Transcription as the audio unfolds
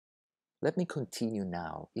Let me continue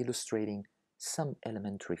now illustrating some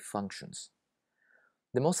elementary functions.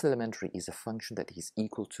 The most elementary is a function that is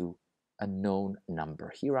equal to a known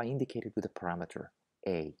number. Here I indicated with a parameter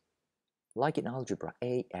a. Like in algebra,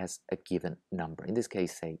 a as a given number. In this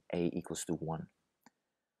case, say a equals to 1.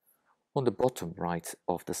 On the bottom right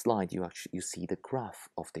of the slide, you see the graph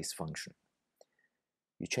of this function.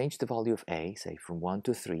 You change the value of a, say from 1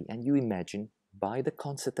 to 3, and you imagine, by the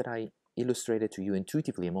concept that I illustrated to you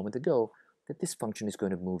intuitively a moment ago, that this function is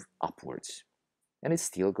going to move upwards. And it's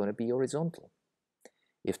still going to be horizontal.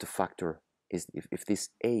 If the factor is, if this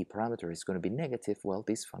a parameter is going to be negative, well,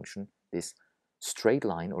 this function, this straight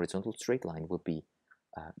line, horizontal straight line, will be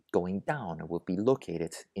going down and will be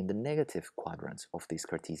located in the negative quadrant of this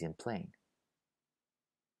Cartesian plane.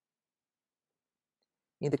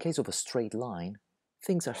 In the case of a straight line,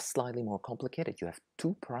 things are slightly more complicated. You have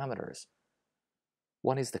two parameters.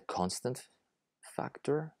 One is the constant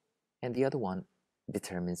factor, and the other one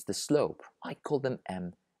determines the slope. I call them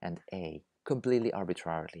m and a, completely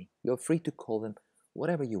arbitrarily. You're free to call them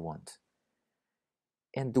whatever you want.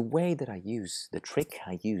 And the way that I use, the trick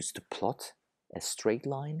I use to plot a straight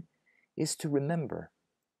line is to remember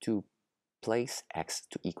to place x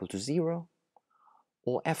to equal to 0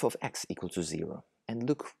 or f of x equal to 0 and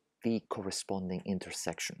look the corresponding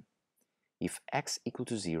intersection. If x equal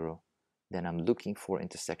to 0, then I'm looking for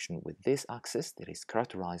intersection with this axis that is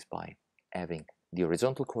characterized by having the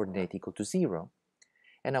horizontal coordinate equal to 0,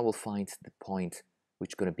 and I will find the point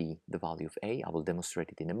which is going to be the value of a. I will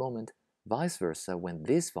demonstrate it in a moment. Vice versa, when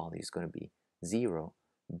this value is going to be 0,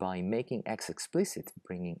 by making x explicit,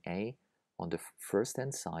 bringing a on the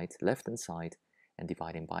first-hand side, left-hand side, and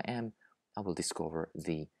dividing by m, I will discover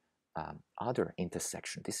the other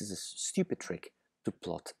intersection. This is a stupid trick to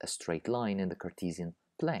plot a straight line in the Cartesian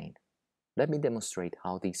plane. Let me demonstrate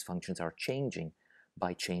how these functions are changing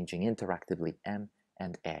by changing interactively m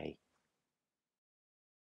and a.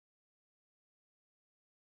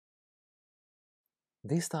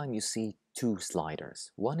 This time you see two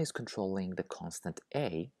sliders. One is controlling the constant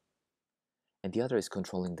a, and the other is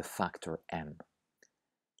controlling the factor m.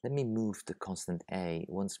 Let me move the constant a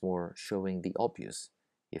once more, showing the obvious.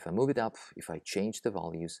 If I move it up, if I change the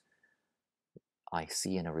values, I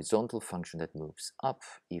see an horizontal function that moves up.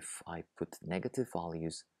 If I put negative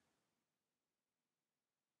values,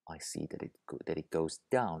 I see that it goes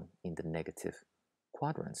down in the negative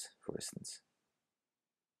quadrants, for instance.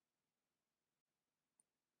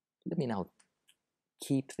 Let me now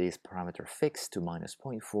keep this parameter fixed to minus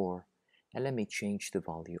 0.4, and let me change the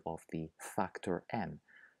value of the factor m.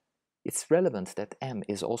 It's relevant that m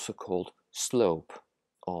is also called slope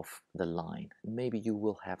of the line. Maybe you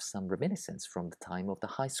will have some reminiscence from the time of the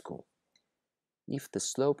high school. If the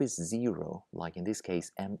slope is 0, like in this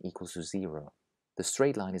case m equals to 0, the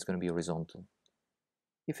straight line is going to be horizontal.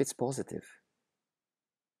 If it's positive,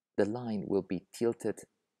 the line will be tilted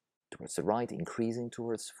towards the right, increasing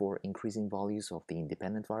for increasing values of the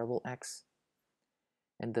independent variable x.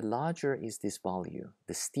 And the larger is this value,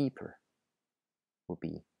 the steeper will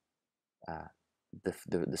be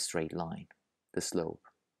the straight line, the slope.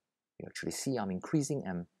 You actually see I'm increasing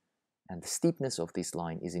m, and the steepness of this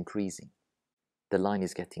line is increasing. The line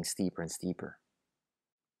is getting steeper and steeper.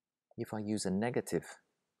 If I use a negative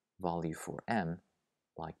value for m,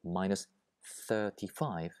 like minus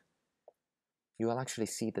 35, you will actually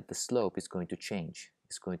see that the slope is going to change.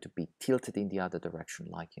 It's going to be tilted in the other direction,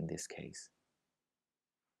 like in this case.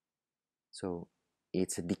 So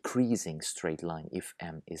it's a decreasing straight line if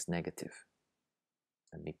m is negative.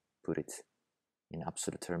 Let me put it in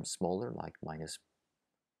absolute terms smaller, like minus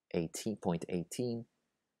 0.18.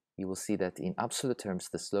 You will see that in absolute terms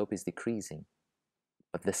the slope is decreasing,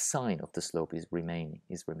 but the sign of the slope is remaining.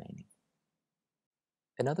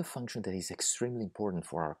 Another function that is extremely important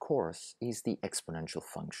for our course is the exponential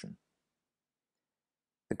function.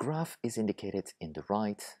 The graph is indicated in the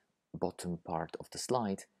right bottom part of the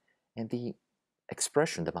slide, and the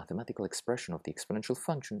expression, the mathematical expression of the exponential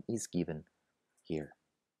function is given here.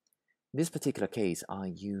 In this particular case,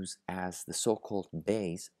 I use as the so-called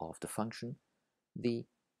base of the function the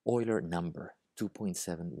Euler number,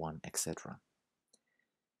 2.71, etc.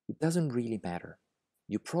 It doesn't really matter.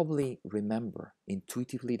 You probably remember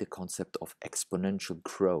intuitively the concept of exponential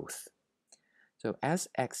growth. So as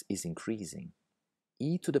x is increasing,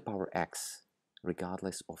 e to the power x,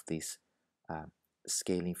 regardless of this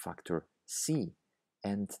scaling factor c,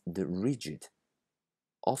 and the rigid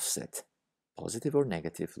offset, positive or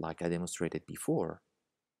negative, like I demonstrated before,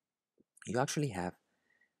 you actually have,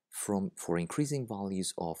 for increasing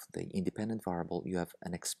values of the independent variable, you have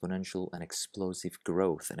an exponential, an explosive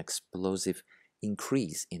growth, an explosive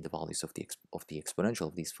increase in the values of the exponential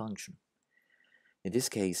of this function. In this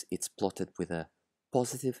case, it's plotted with a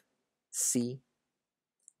positive c,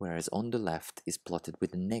 whereas on the left is plotted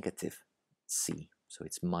with a negative c, so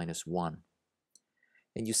it's -1.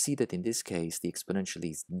 And you see that in this case, the exponential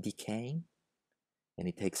is decaying, and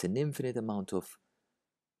it takes an infinite amount of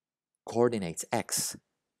coordinates x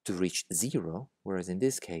to reach 0, whereas in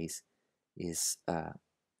this case is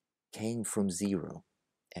came from 0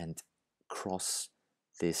 and cross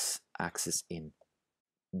this axis in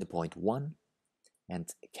the point 1 and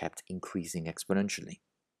kept increasing exponentially.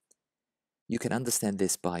 You can understand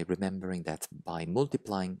this by remembering that by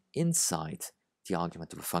multiplying inside the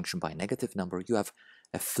argument of a function by a negative number, you have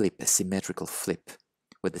a flip, a symmetrical flip,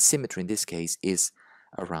 where the symmetry in this case is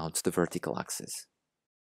around the vertical axis.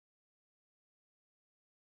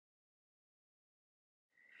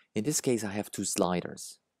 In this case, I have two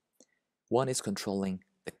sliders. One is controlling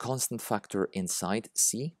the constant factor inside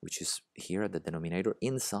c, which is here at the denominator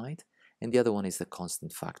inside, and the other one is the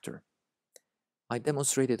constant factor. I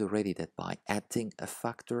demonstrated already that by adding a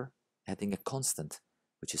factor, adding a constant,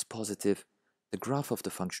 which is positive, the graph of the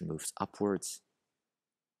function moves upwards,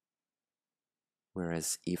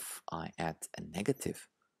 whereas if I add a negative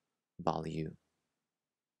value,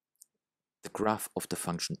 the graph of the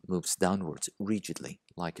function moves downwards rigidly,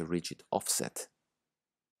 like a rigid offset.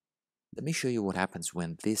 Let me show you what happens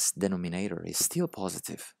when this denominator is still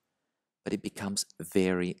positive, but it becomes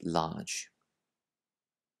very large.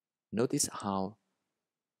 Notice how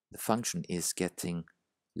the function is getting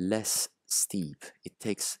less steep. It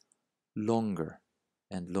takes longer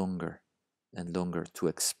and longer and longer to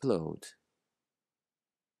explode.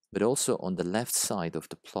 But also on the left side of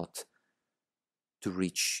the plot to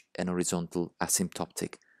reach an horizontal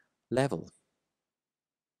asymptotic level.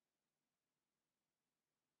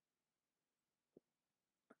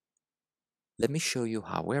 Let me show you,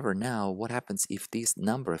 however, now what happens if this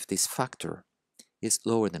number, if this factor is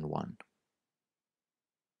lower than 1.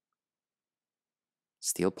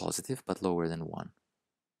 Still positive, but lower than 1.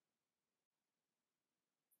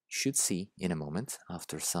 You should see in a moment,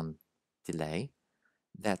 after some delay,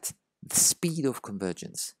 that the speed of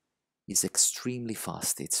convergence is extremely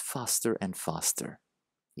fast. It's faster and faster.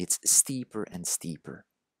 It's steeper and steeper.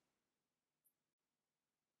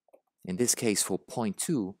 In this case, for point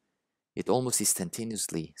 2, it almost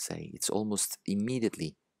instantaneously, it's almost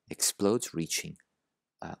immediately explodes, reaching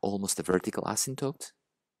almost a vertical asymptote.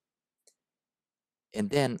 And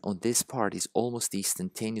then on this part is almost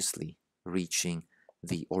instantaneously reaching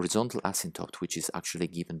the horizontal asymptote, which is actually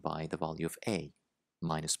given by the value of a,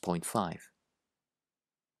 minus 0.5.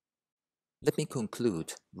 Let me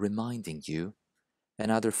conclude reminding you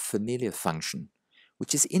another familiar function,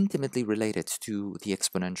 which is intimately related to the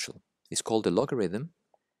exponential. It's called the logarithm,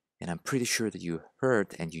 and I'm pretty sure that you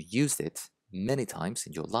heard and you used it many times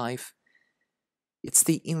in your life. It's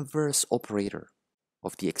the inverse operator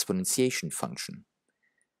of the exponentiation function.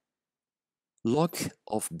 Log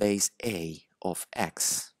of base a of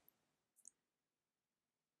x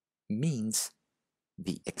means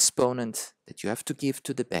the exponent that you have to give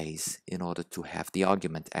to the base in order to have the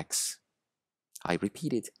argument x. I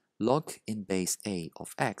repeat it, log in base a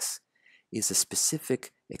of x is a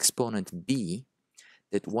specific exponent b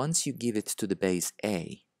that once you give it to the base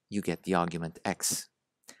a, you get the argument x.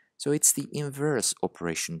 So it's the inverse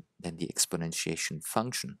operation than the exponentiation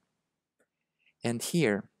function. And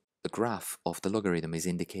here, the graph of the logarithm is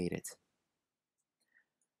indicated.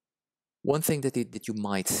 One thing that you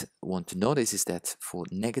might want to notice is that for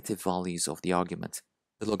negative values of the argument,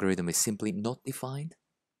 the logarithm is simply not defined.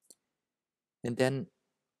 And then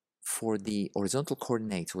for the horizontal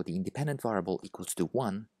coordinates where the independent variable equals to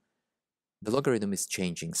 1, the logarithm is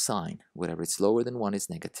changing sign. Whatever is lower than 1 is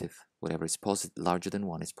negative, whatever is larger than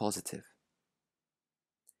 1 is positive.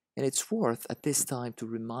 And it's worth at this time to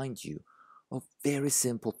remind you of very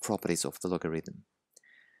simple properties of the logarithm.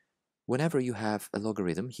 Whenever you have a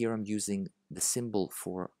logarithm, here I'm using the symbol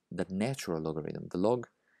for the natural logarithm, the log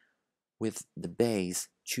with the base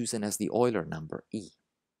chosen as the Euler number, e.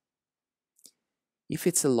 If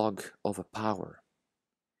it's a log of a power,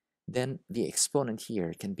 then the exponent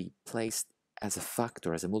here can be placed as a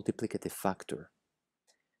factor, as a multiplicative factor,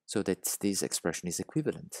 so that this expression is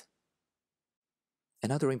equivalent.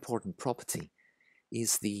 Another important property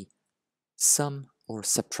is the sum or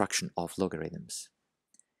subtraction of logarithms.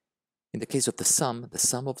 In the case of the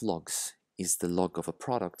sum of logs is the log of a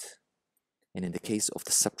product, and in the case of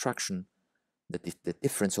the subtraction, the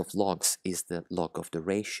difference of logs is the log of the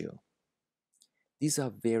ratio. These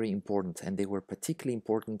are very important, and they were particularly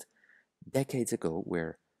important decades ago,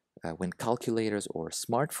 where when calculators or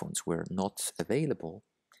smartphones were not available,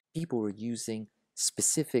 people were using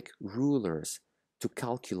specific rulers to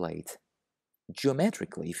calculate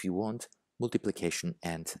geometrically, if you want, multiplication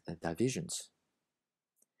and divisions.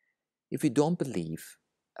 If you don't believe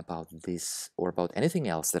about this or about anything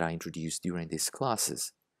else that I introduced during these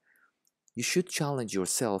classes, you should challenge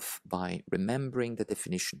yourself by remembering the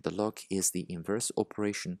definition. The log is the inverse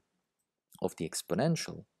operation of the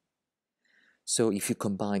exponential. So if you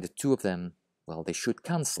combine the two of them, well, they should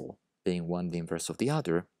cancel, being one the inverse of the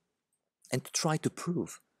other, and to try to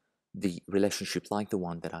prove the relationship like the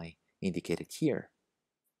one that I indicated here.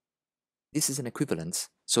 This is an equivalence,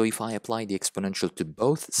 so if I apply the exponential to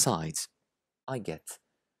both sides, I get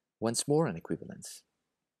once more an equivalence.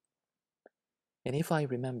 And if I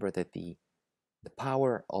remember that the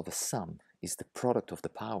power of a sum is the product of the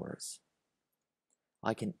powers,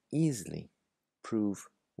 I can easily prove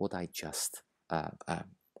what I just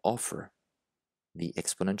offer. The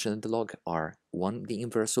exponential and the log are one the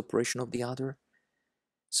inverse operation of the other,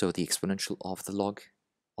 so the exponential of the log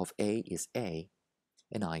of a is a,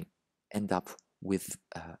 and I end up with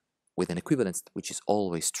an equivalence which is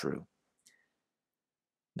always true.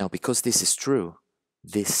 Now, because this is true,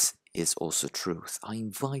 this is also truth. I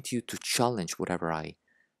invite you to challenge whatever I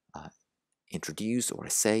introduce or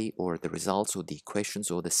say, or the results or the equations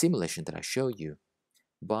or the simulation that I show you,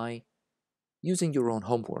 by using your own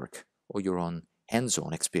homework or your own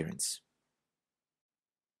hands-on experience.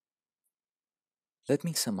 Let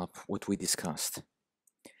me sum up what we discussed.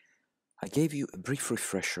 I gave you a brief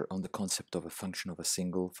refresher on the concept of a function of a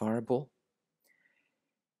single variable,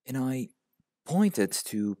 and I pointed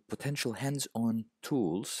to potential hands-on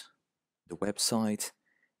tools, the website,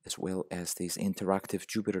 as well as these interactive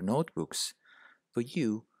Jupyter notebooks, for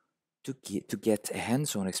you to get a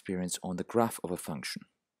hands-on experience on the graph of a function.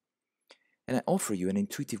 And I offer you an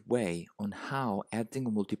intuitive way on how adding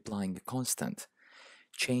or multiplying a constant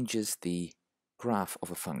changes the graph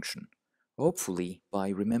of a function, hopefully by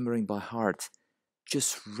remembering by heart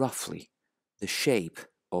just roughly the shape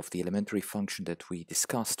of the elementary function that we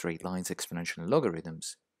discussed, straight lines, exponential, and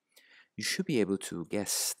logarithms. You should be able to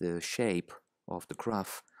guess the shape of the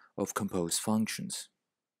graph of composed functions.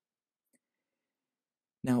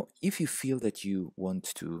 Now, if you feel that you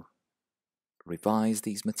want to revise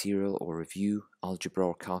these material or review algebra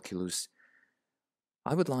or calculus,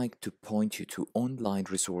 I would like to point you to online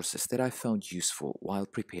resources that I found useful while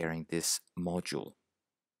preparing this module.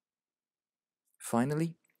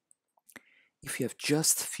 Finally, if you have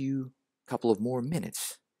just a couple of more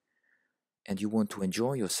minutes and you want to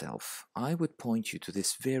enjoy yourself, I would point you to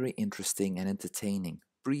this very interesting and entertaining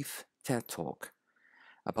brief TED Talk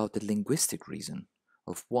about the linguistic reason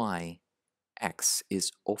of why X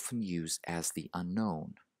is often used as the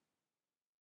unknown.